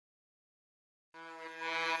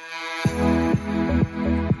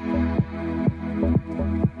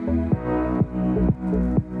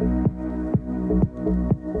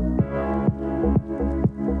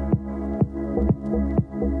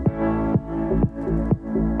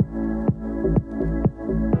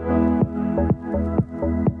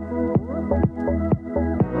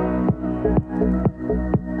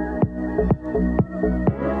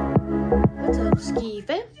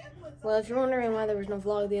Well, if you're wondering why there was no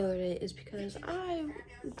vlog the other day, it's because I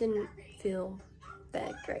didn't feel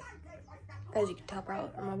that great. As you can tell probably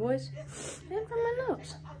from my voice and from my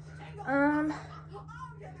nose.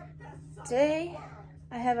 Today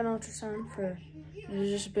I have an ultrasound for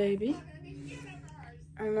this baby.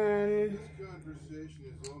 And then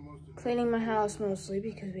cleaning my house mostly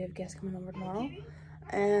because we have guests coming over tomorrow.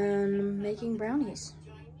 And making brownies.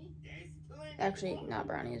 Actually, not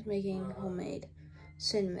brownies, making homemade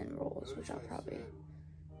cinnamon rolls, which I'll probably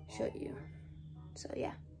show you. So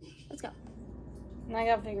yeah, let's go. And I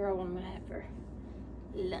gotta figure out what I'm gonna have for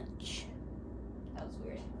lunch. That was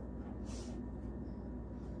weird.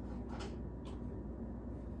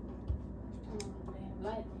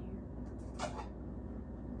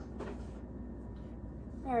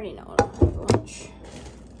 I already know what I'm having for lunch.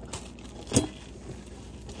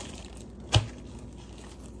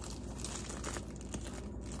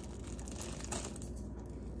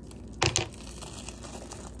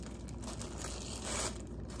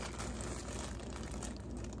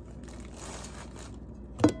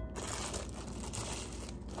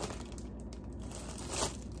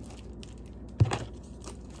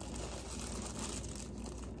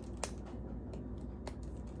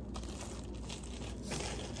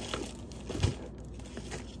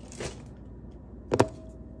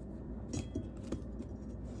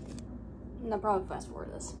 And I'll probably fast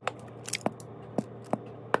forward this.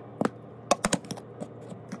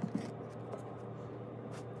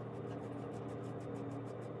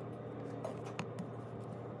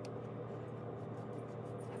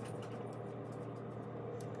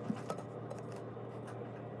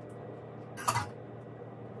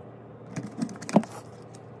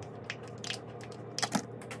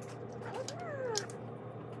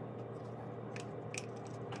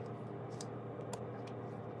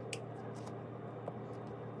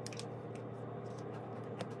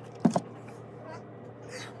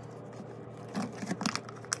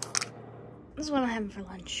 This is what I'm having for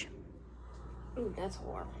lunch. Ooh, that's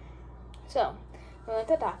warm. So, we went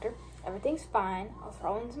to the doctor. Everything's fine. I'll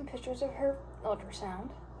throw in some pictures of her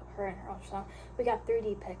ultrasound. Her and her ultrasound. We got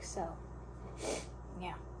 3D pics, so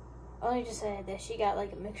yeah. I'll only just say that she got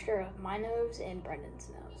like a mixture of my nose and Brendan's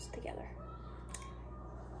nose together.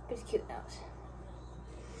 Pretty cute nose.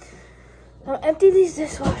 I'll empty this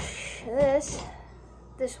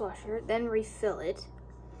dishwasher, then refill it.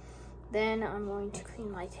 Then I'm going to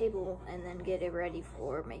clean my table and then get it ready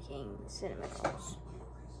for making cinnamon rolls.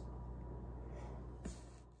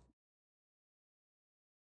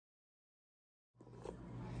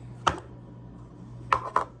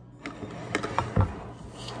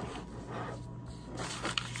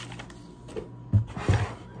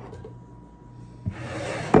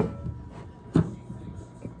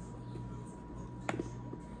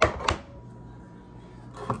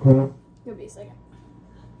 Give me a second.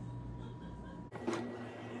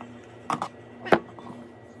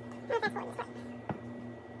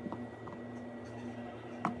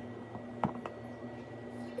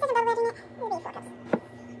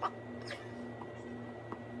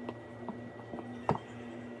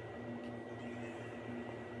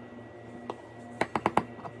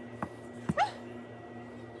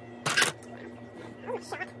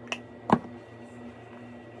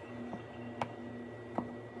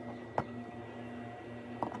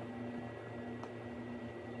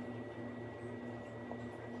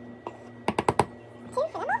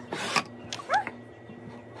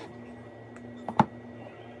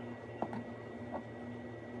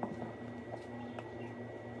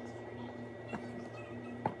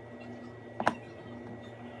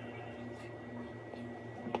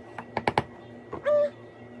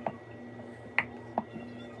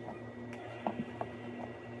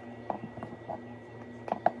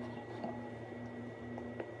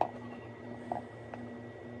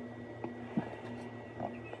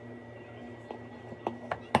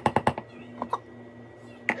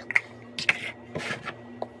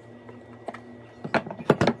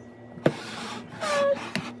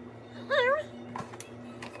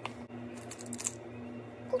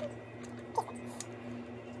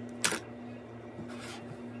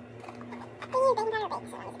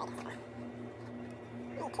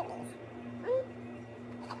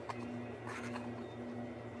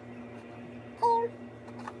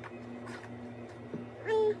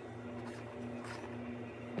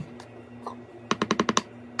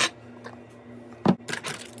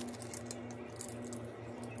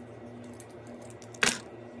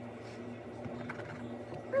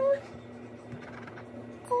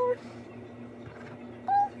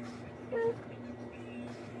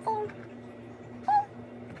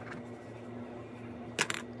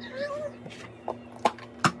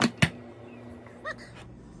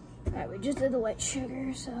 Alright, we just did the white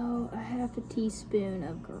sugar, so a half a teaspoon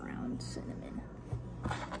of ground cinnamon.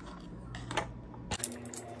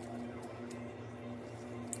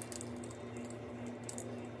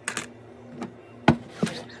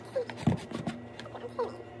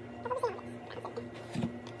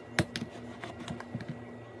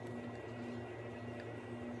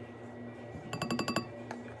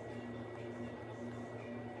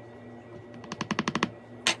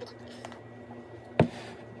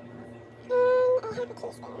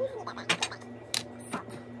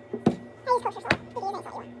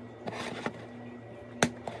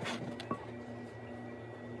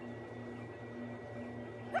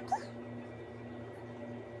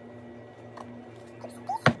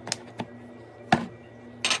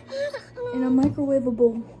 In a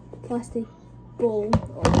microwavable plastic bowl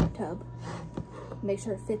or tub. Make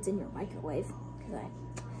sure it fits in your microwave, because I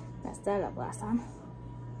messed that up last time.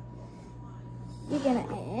 You're gonna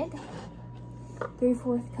add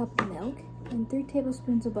 3/4 cup of milk and 3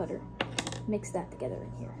 tablespoons of butter. Mix that together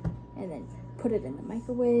in here, and then put it in the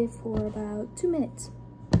microwave for about 2 minutes.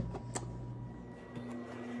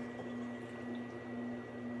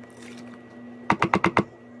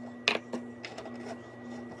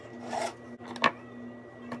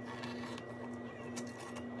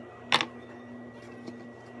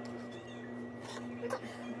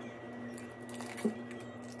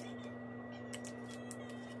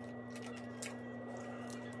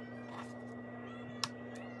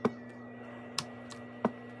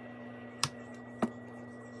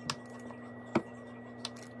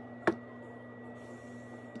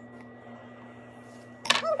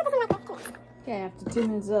 Okay, after 2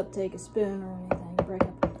 minutes up, take a spoon or anything, break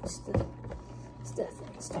up the stuff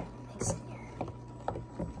and start mixing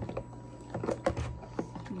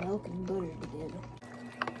your milk and butter together.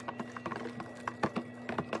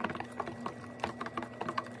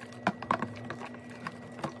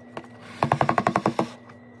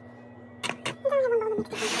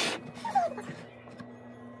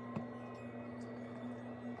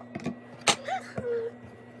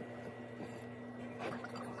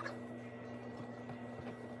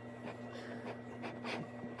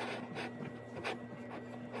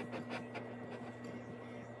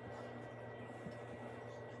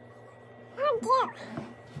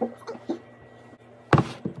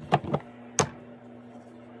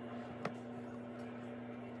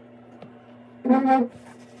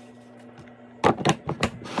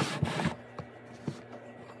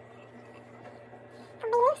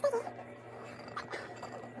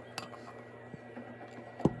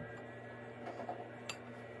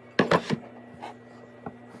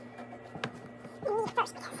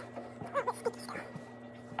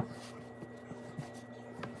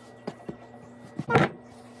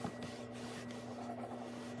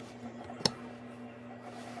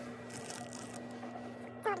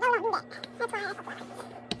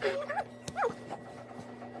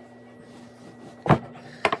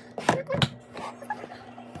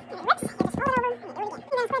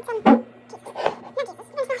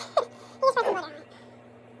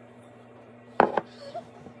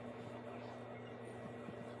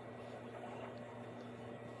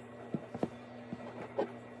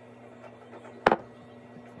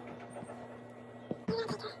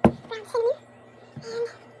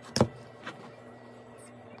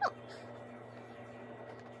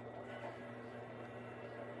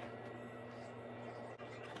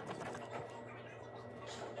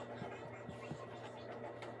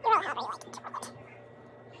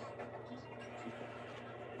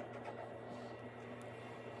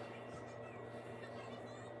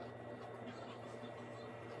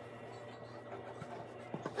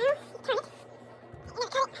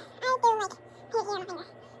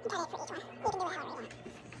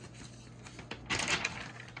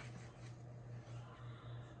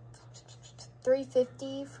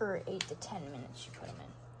 $350 for 8 to 10 minutes you put them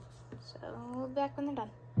in. So we'll be back when they're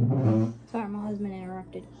done. Sorry, my husband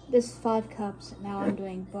interrupted. This is 5 cups. Now I'm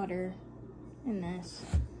doing butter in this.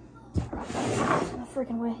 No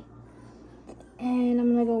freaking way. And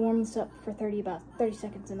I'm gonna go warm this up for about 30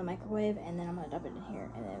 seconds in the microwave, and then I'm gonna dump it in here,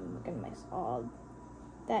 and then we're gonna mix all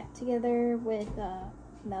that together with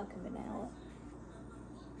milk and vanilla.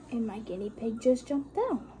 And my guinea pig just jumped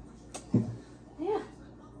out. Yeah.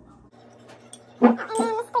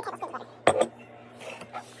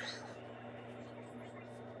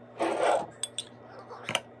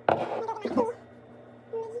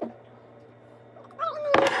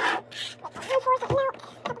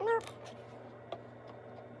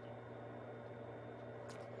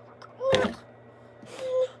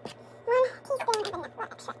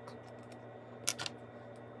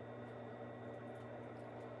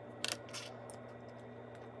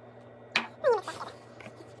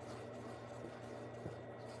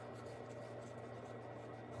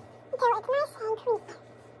 and tweak.